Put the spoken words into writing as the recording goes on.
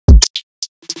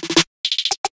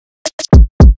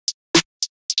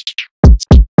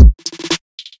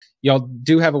Y'all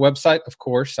do have a website, of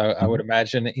course. I would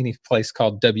imagine any place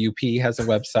called WP has a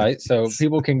website, so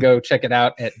people can go check it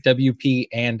out at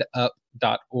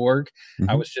WP&UP.org.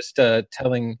 I was just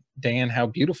telling Dan how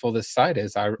beautiful this site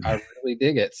is. I really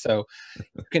dig it. So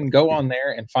you can go on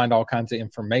there and find all kinds of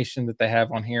information that they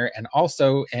have on here, and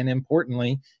also, and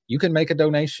importantly, you can make a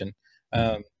donation.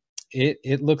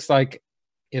 It looks like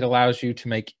it allows you to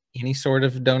make any sort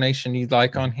of donation you'd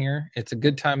like on here. It's a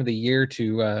good time of the year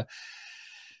to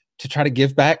try to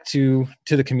give back to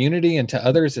the community and to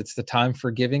others. It's the time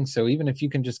for giving. So even if you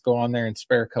can just go on there and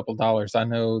spare a couple dollars, I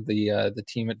know the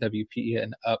team at WP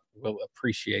and Up will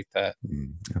appreciate that.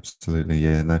 Absolutely,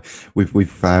 yeah. No,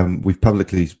 we've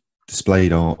publicly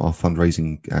displayed our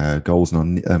fundraising goals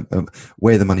and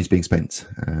where the money's being spent,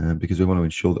 because we want to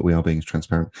ensure that we are being as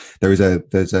transparent. There's a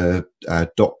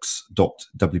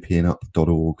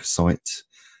docs.wpandup.org site,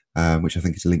 which I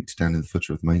think is linked down in the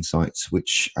footer of the main site,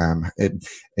 which it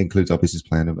includes our business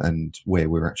plan and where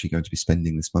we're actually going to be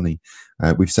spending this money.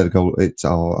 We've set a goal. It's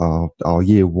our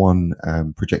year one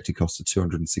projected cost of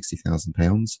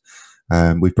 £260,000.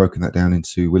 We've broken that down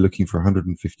into, we're looking for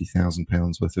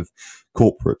 £150,000 worth of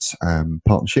corporate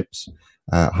partnerships,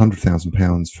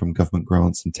 £100,000 from government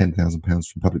grants, and £10,000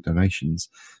 from public donations.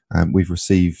 We've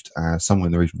received somewhere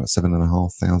in the region of about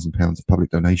 £7,500 of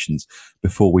public donations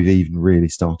before we've even really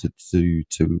started to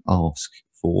ask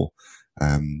for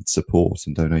support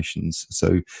and donations.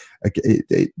 So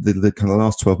the kind of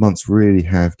last 12 months really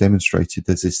have demonstrated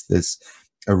there's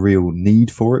a real need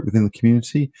for it within the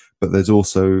community, but there's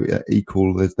also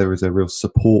there is a real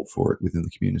support for it within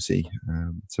the community.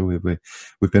 So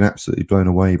we've been absolutely blown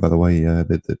away by the way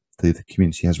that the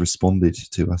community has responded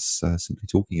to us simply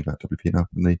talking about WP&UP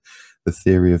and the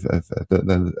theory of the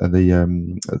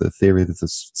theory of the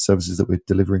services that we're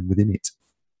delivering within it.